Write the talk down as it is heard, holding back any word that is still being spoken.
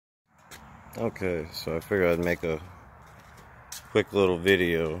Okay, so I figured I'd make a quick little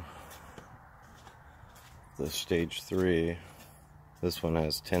video. The Stage 3. This one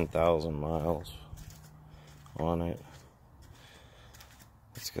has 10,000 miles on it.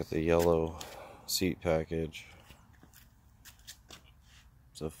 It's got the yellow seat package.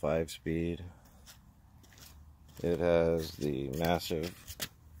 It's a 5-speed. It has the massive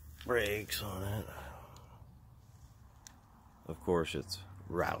brakes on it. Of course, it's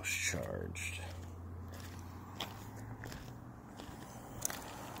Roush charged.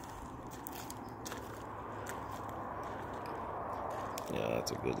 Yeah,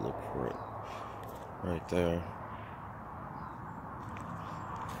 that's a good look for it right there.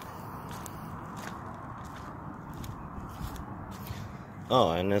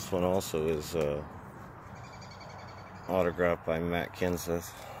 Oh, and this one also is autographed by Matt Kenseth.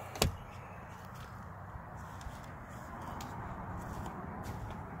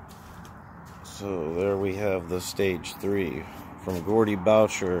 So there we have the Stage 3 from Gordy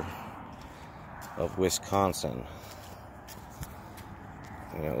Boucher of Wisconsin.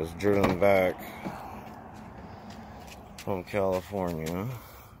 And it was driven back from California.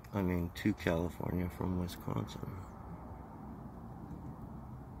 To California from Wisconsin.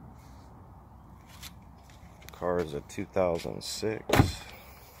 The car is a 2006.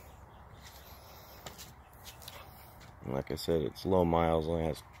 And like I said, it's low miles, only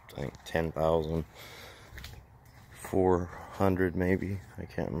has, I think, 10,400 maybe. I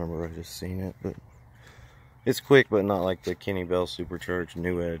can't remember, I just seen it, but it's quick, but not like the Kenny Bell supercharged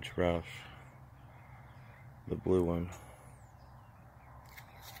New Edge Roush, the blue one.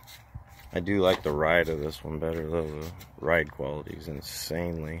 I do like the ride of this one better though. The ride quality is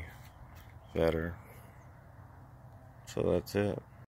insanely better. So that's it.